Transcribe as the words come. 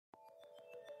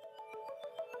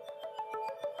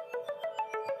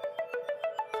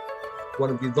one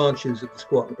of the advantages of the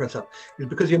squat and the press up is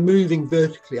because you're moving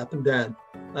vertically up and down,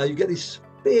 you get these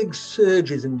big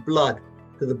surges in blood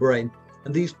to the brain,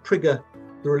 and these trigger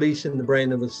the release in the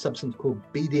brain of a substance called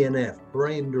BDNF,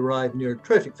 brain-derived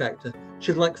neurotrophic factor, which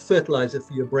is like fertilizer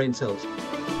for your brain cells.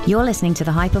 You're listening to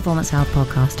the High Performance Health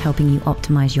Podcast, helping you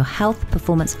optimize your health,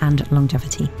 performance, and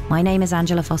longevity. My name is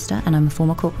Angela Foster, and I'm a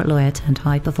former corporate lawyer turned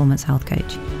high performance health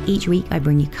coach. Each week, I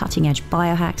bring you cutting-edge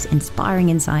biohacks, inspiring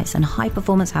insights, and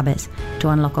high-performance habits to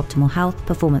unlock optimal health,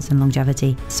 performance, and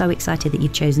longevity. So excited that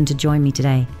you've chosen to join me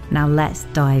today. Now let's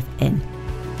dive in.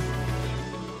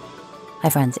 Hi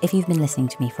friends, if you've been listening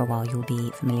to me for a while, you'll be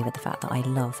familiar with the fact that I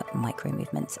love micro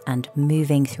movements and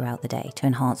moving throughout the day to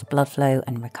enhance blood flow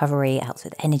and recovery. It helps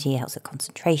with energy, it helps with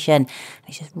concentration.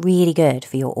 It's just really good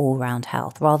for your all-round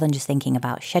health. Rather than just thinking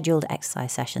about scheduled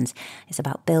exercise sessions, it's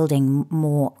about building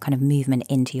more kind of movement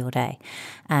into your day.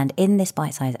 And in this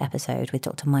bite-sized episode with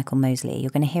Dr. Michael Mosley,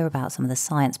 you're going to hear about some of the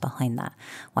science behind that,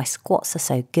 why squats are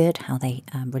so good, how they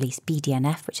release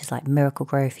BDNF, which is like miracle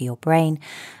grow for your brain.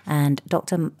 And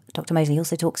Dr. Mosley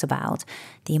also talks about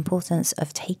the importance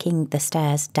of taking the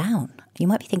stairs down. You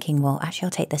might be thinking, well, actually,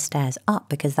 I'll take the stairs up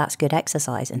because that's good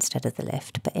exercise instead of the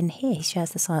lift. But in here, he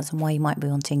shares the science on why you might be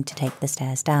wanting to take the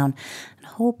stairs down and a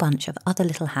whole bunch of other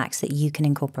little hacks that you can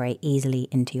incorporate easily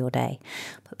into your day.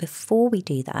 But before we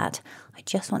do that, I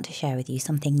just want to share with you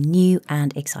something new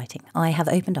and exciting. I have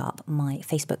opened up my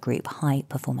Facebook group, High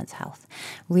Performance Health,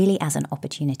 really as an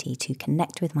opportunity to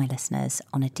connect with my listeners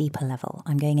on a deeper level.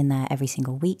 I'm going in there every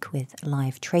single week with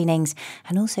live trainings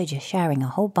and also just sharing a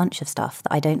whole bunch of stuff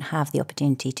that I don't have the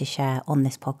opportunity to share on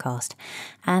this podcast,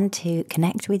 and to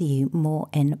connect with you more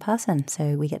in person.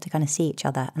 So we get to kind of see each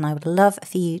other, and I would love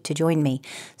for you to join me.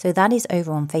 So that is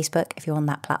over on Facebook. If you're on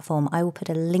that platform, I will put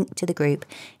a link to the group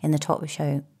in the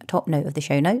top note of the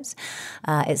show notes.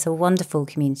 It's a wonderful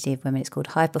community of women. It's called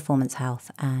High Performance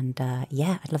Health, and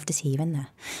I'd love to see you in there.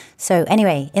 So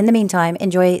anyway, in the meantime,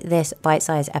 enjoy this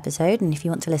bite-sized episode, and if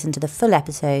you want to listen to the full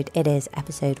episode, it is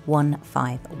episode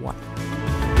 151.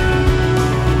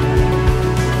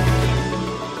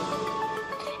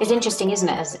 It's interesting, isn't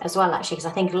it, as well, actually,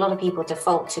 because I think a lot of people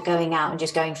default to going out and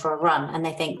just going for a run, and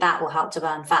they think that will help to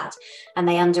burn fat, and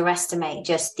they underestimate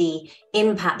just the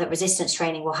impact that resistance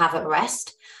training will have at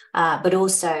rest, but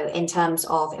also in terms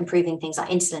of improving things like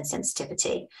insulin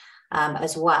sensitivity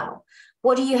as well.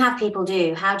 What do you have people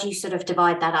do? How do you sort of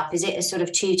divide that up? Is it a sort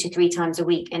of 2 to 3 times a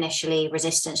week initially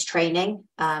resistance training?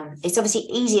 It's obviously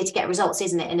easier to get results,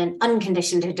 isn't it, in an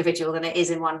unconditioned individual than it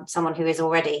is in someone who is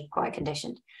already quite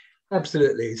conditioned?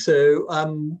 Absolutely. So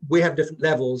we have different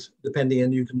levels depending,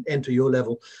 and you can enter your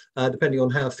level depending on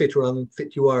how fit or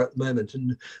unfit you are at the moment.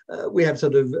 And we have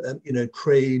sort of,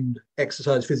 trained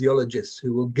exercise physiologists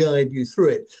who will guide you through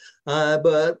it.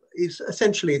 But it's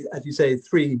essentially, as you say,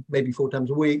 3, maybe 4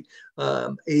 times a week.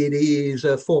 It is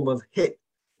a form of HIIT,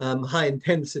 high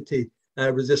intensity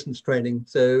resistance training.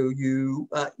 So you,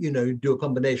 do a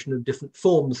combination of different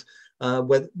forms,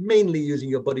 mainly using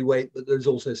your body weight, but there's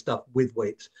also stuff with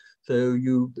weights. So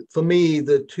for me,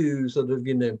 the 2 sort of,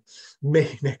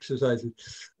 main exercises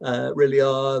really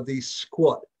are the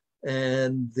squat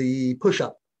and the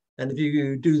push-up. And if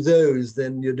you do those,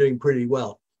 then you're doing pretty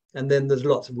well. And then there's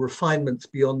lots of refinements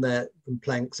beyond that, from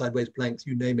planks, sideways planks,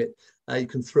 you name it, you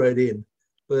can throw it in.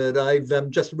 But I've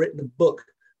just written a book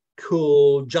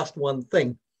called Just One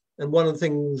Thing. And one of the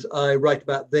things I write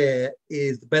about there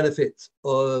is the benefits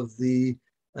of the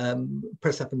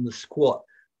press up and the squat.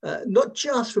 Not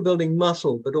just for building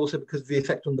muscle, but also because of the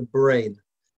effect on the brain.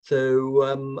 So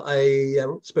I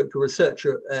spoke to a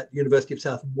researcher at the University of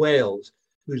South Wales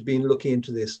who's been looking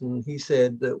into this, and he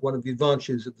said that one of the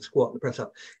advantages of the squat and the press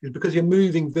up is because you're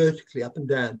moving vertically up and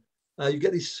down, you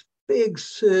get these big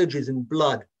surges in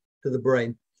blood to the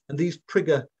brain, and these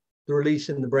trigger the release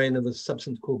in the brain of a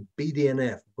substance called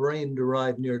BDNF,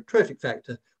 brain-derived neurotrophic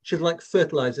factor, which is like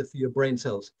fertilizer for your brain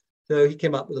cells. So he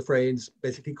came up with a phrase,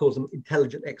 basically calls them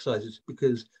intelligent exercises,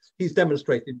 because he's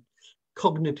demonstrated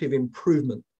cognitive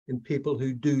improvement in people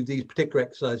who do these particular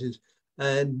exercises.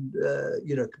 And,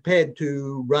 compared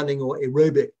to running or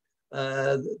aerobic,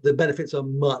 the benefits are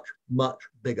much, much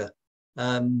bigger.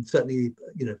 Certainly,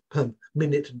 per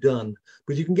minute done,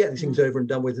 because you can get these things over and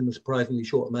done with in a surprisingly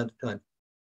short amount of time.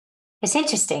 It's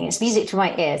interesting. It's music to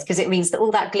my ears, because it means that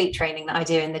all that glute training that I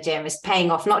do in the gym is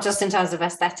paying off, not just in terms of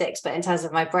aesthetics, but in terms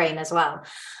of my brain as well.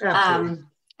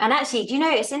 And actually,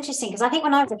 it's interesting, because I think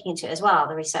when I was looking into it as well,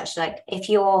 the research, like if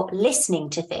you're listening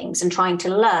to things and trying to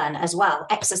learn as well,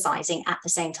 exercising at the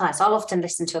same time. So I'll often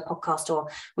listen to a podcast or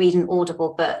read an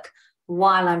Audible book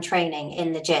while I'm training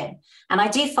in the gym. And I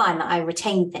do find that I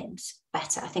retain things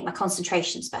better. I think my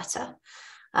concentration's better.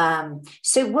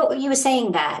 So what you were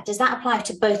saying there, does that apply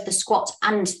to both the squat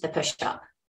and the push-up?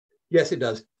 Yes, it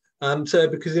does. So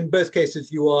because in both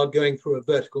cases you are going through a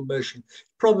vertical motion,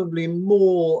 probably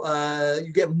more,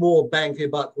 you get more bang for your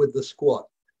buck with the squat,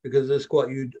 because the squat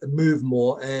you move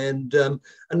more. And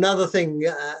another thing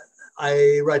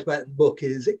I write about in the book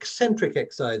is eccentric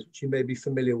exercise, which you may be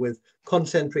familiar with,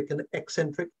 concentric and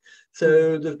eccentric.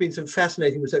 So there's been some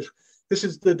fascinating research. This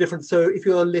is the difference. So if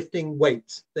you're lifting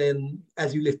weights, then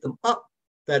as you lift them up,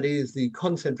 that is the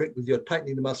concentric, with your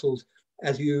tightening the muscles.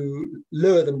 As you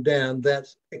lower them down,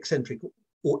 that's eccentric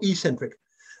or eccentric.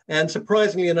 And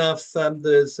surprisingly enough,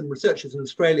 there's some researchers in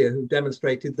Australia who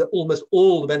demonstrated that almost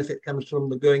all the benefit comes from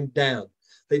the going down.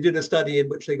 They did a study in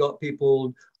which they got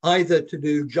people either to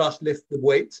do just lift the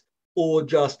weights or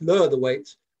just lower the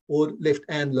weights, or lift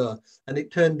and lower. And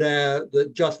it turned out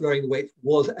that just lowering the weights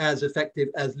was as effective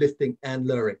as lifting and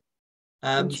lowering.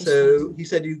 So he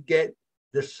said you get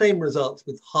the same results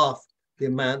with half the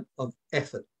amount of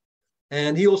effort.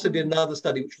 And he also did another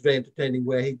study, which was very entertaining,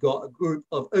 where he got a group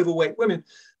of overweight women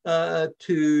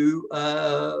to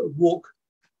walk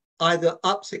either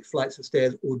up 6 flights of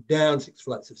stairs or down 6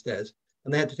 flights of stairs.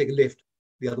 And they had to take a lift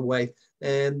the other way.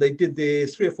 And they did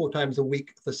this 3 or 4 times a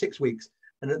week for 6 weeks.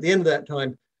 And at the end of that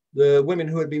time, the women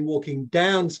who had been walking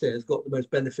downstairs got the most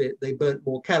benefit. They burnt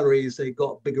more calories. They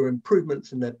got bigger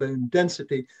improvements in their bone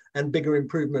density and bigger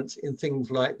improvements in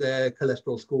things like their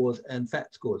cholesterol scores and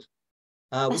fat scores.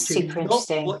 Which is not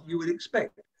what you would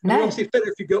expect. No. I mean, obviously, it's better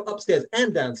if you go upstairs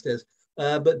and downstairs,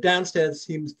 but downstairs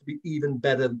seems to be even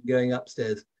better than going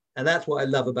upstairs. And that's what I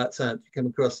love about science. You come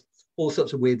across all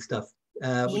sorts of weird stuff,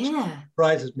 which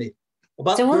surprises me.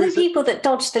 But so all the people that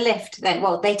dodge the lift, then,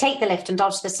 well, they take the lift and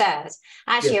dodge the stairs.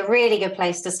 Actually, a really good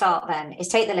place to start then is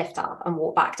take the lift up and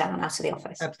walk back down out of the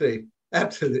office. Absolutely.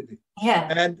 Absolutely.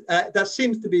 Yeah. And that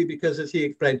seems to be because, as he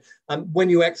explained, when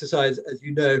you exercise, as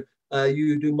you know,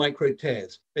 you do micro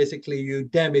tears. Basically, you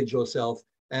damage yourself,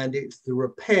 and it's the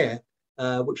repair,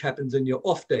 which happens in your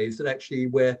off days, that actually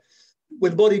where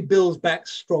the body builds back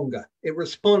stronger. It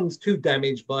responds to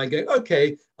damage by going,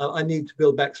 okay, I need to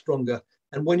build back stronger.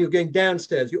 And when you're going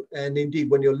downstairs, and indeed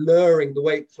when you're lowering the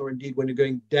weights, or indeed when you're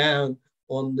going down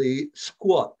on the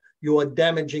squat, you are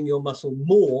damaging your muscle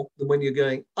more than when you're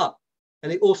going up.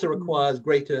 And it also requires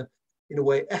greater, in a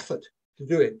way, effort to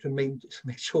do it, to make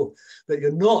sure that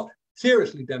you're not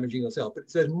seriously damaging yourself. But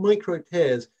it's those micro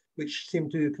tears which seem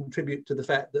to contribute to the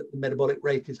fact that the metabolic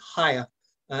rate is higher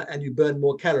and you burn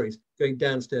more calories going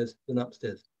downstairs than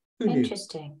upstairs. Who knew?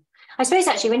 Interesting. I suppose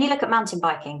actually when you look at mountain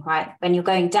biking, right, when you're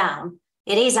going down,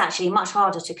 it is actually much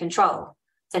harder to control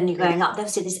than you're going up.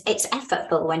 Obviously, it's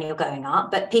effortful when you're going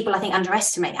up, but people, I think,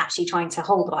 underestimate actually trying to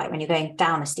hold the bike when you're going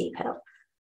down a steep hill.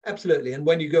 Absolutely. And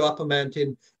when you go up a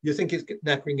mountain, you think it's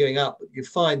knackering going up, but you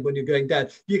find when you're going down,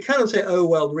 you cannot say, oh,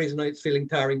 well, the reason it's feeling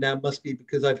tiring now must be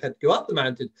because I've had to go up the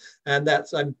mountain. And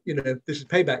this is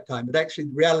payback time. But actually,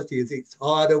 the reality is it's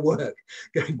harder work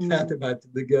going down the mountain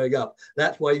than going up.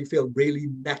 That's why you feel really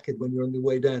knackered when you're on the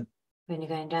way down. When you're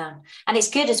going down. And it's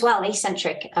good as well.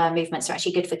 Eccentric movements are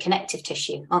actually good for connective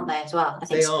tissue, aren't they, as well? I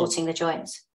think supporting the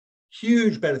joints.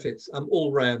 Huge benefits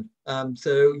all round.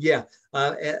 So yeah,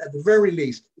 at the very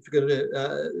least, if you're going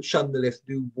to shun the lift,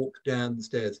 do walk down the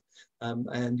stairs,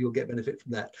 and you'll get benefit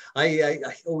from that. I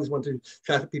always want to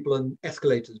shout at people on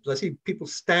escalators, but I see people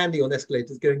standing on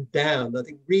escalators going down. I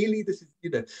think really this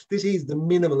is the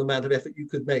minimal amount of effort you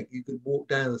could make. You could walk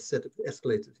down a set of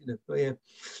escalators. So yeah.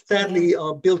 Sadly,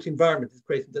 our built environment is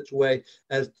created in such a way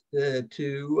as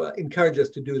to encourage us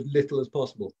to do as little as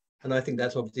possible. And I think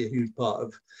that's obviously a huge part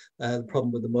of the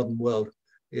problem with the modern world,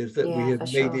 is that we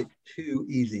have made it too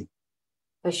easy.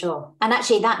 For sure. And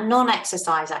actually that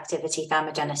non-exercise activity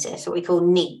thermogenesis, what we call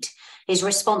NEAT, is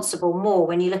responsible more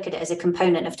when you look at it as a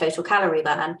component of total calorie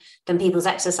burn than people's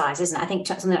exercise, isn't it? I think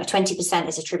something like 20%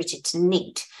 is attributed to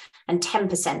NEAT and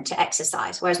 10% to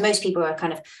exercise, whereas most people are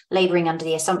kind of laboring under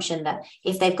the assumption that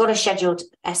if they've got a scheduled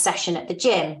session at the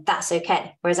gym, that's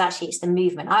okay. Whereas actually it's the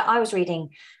movement. I was reading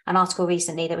an article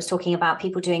recently that was talking about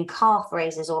people doing calf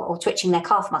raises or twitching their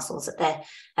calf muscles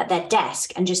at their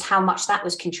desk, and just how much that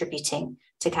was contributing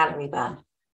to calorie burn.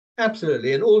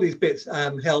 Absolutely. And all these bits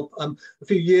help. A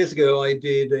few years ago, I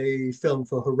did a film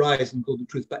for Horizon called The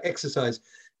Truth About Exercise,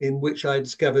 in which I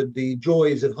discovered the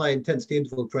joys of high intensity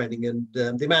interval training and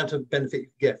the amount of benefit you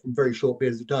get from very short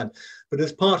periods of time. But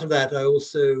as part of that, I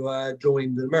also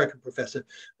joined an American professor.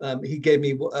 He gave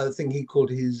me a thing he called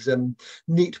his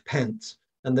NEAT pants.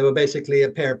 And they were basically a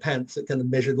pair of pants that kind of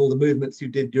measured all the movements you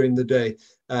did during the day.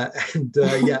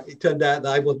 Yeah, it turned out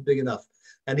that I wasn't big enough.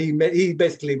 And he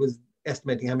basically was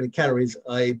estimating how many calories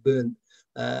I burned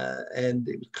and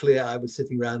it was clear I was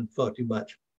sitting around far too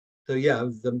much. So yeah,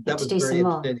 that was very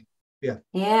entertaining.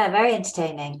 Yeah, very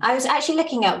entertaining. I was actually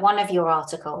looking at one of your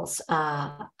articles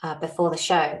before the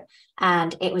show,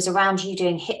 and it was around you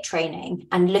doing HIIT training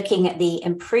and looking at the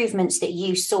improvements that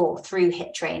you saw through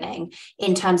HIIT training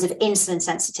in terms of insulin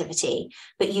sensitivity,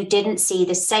 but you didn't see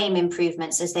the same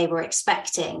improvements as they were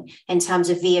expecting in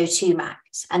terms of VO2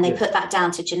 max, and they put that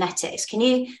down to genetics. Can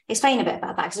you explain a bit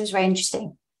about that? Because it was very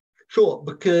interesting. Sure,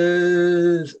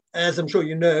 because as I'm sure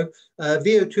you know,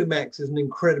 VO2 max is an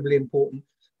incredibly important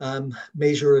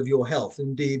measure of your health.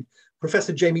 Indeed,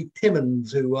 Professor Jamie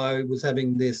Timmons, who I was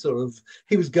having this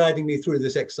he was guiding me through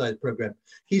this exercise program.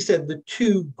 He said the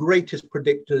two greatest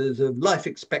predictors of life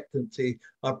expectancy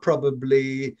are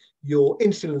probably your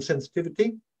insulin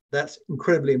sensitivity. That's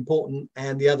incredibly important,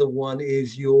 and the other one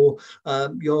is your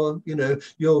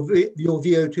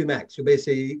VO2 max. You're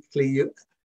basically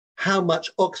how much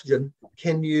oxygen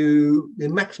the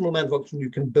maximum amount of oxygen you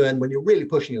can burn when you're really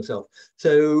pushing yourself.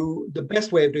 So the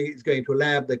best way of doing it is going to a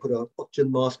lab. They put an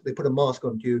oxygen mask, they put a mask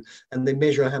onto you, and they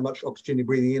measure how much oxygen you're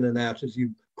breathing in and out as you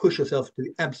push yourself to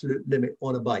the absolute limit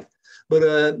on a bike.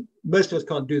 But most of us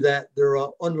can't do that. There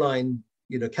are online,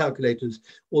 calculators,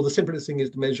 or the simplest thing is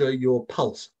to measure your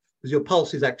pulse, because your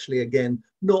pulse is actually, again,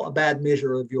 not a bad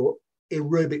measure of your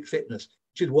aerobic fitness,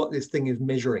 which is what this thing is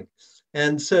measuring.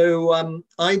 And so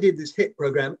I did this HIIT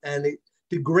program, and it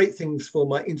did great things for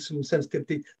my insulin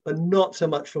sensitivity, but not so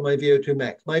much for my VO2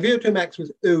 max. My VO2 max was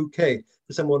okay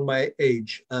for someone my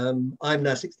age. I'm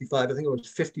now 65. I think I was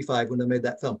 55 when I made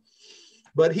that film.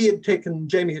 But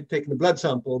Jamie had taken a blood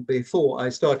sample before I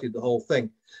started the whole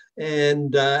thing.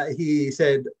 And he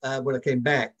said, when I came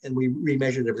back and we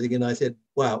remeasured everything, and I said,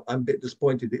 wow, I'm a bit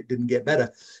disappointed it didn't get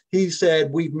better. He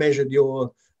said, we've measured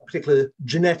your particular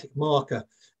genetic marker,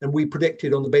 and we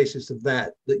predicted on the basis of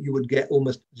that you would get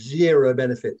almost zero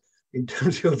benefit in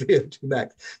terms of your VO2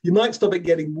 max. You might stop it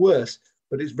getting worse,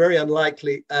 but it's very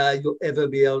unlikely you'll ever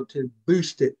be able to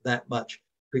boost it that much,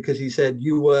 because he said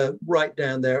you were right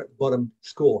down there at the bottom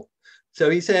score. So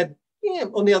he said, yeah,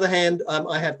 on the other hand,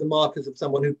 I have the markers of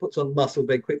someone who puts on muscle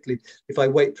very quickly if I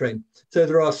weight train. So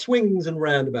there are swings and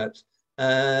roundabouts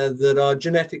that our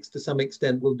genetics to some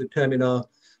extent will determine our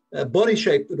body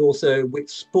shape, but also which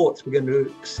sports we're going to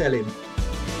excel in.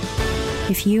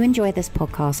 If you enjoy this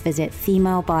podcast, visit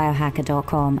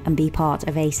femalebiohacker.com and be part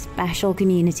of a special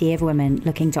community of women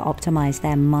looking to optimize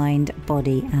their mind,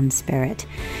 body, and spirit.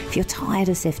 If you're tired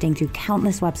of sifting through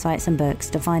countless websites and books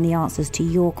to find the answers to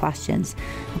your questions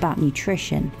about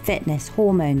nutrition, fitness,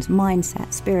 hormones,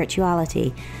 mindset,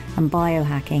 spirituality, and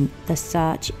biohacking, the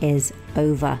search is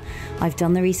over. I've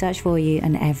done the research for you,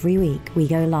 and every week we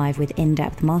go live with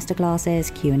in-depth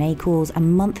masterclasses, Q&A calls,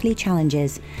 and monthly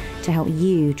challenges to help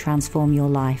you transform your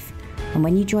life. And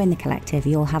when you join the collective,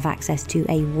 you'll have access to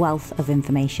a wealth of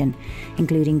information,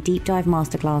 including deep dive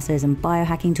masterclasses and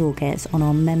biohacking toolkits on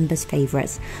our members'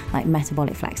 favorites like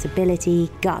metabolic flexibility,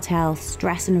 gut health,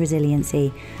 stress and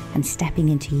resiliency, and stepping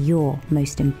into your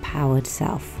most empowered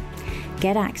self.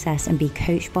 Get access and be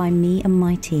coached by me and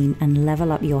my team and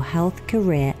level up your health,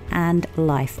 career, and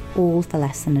life, all for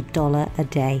less than $1 a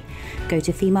day. Go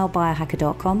to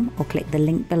femalebiohacker.com or click the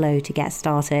link below to get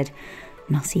started,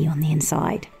 and I'll see you on the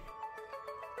inside.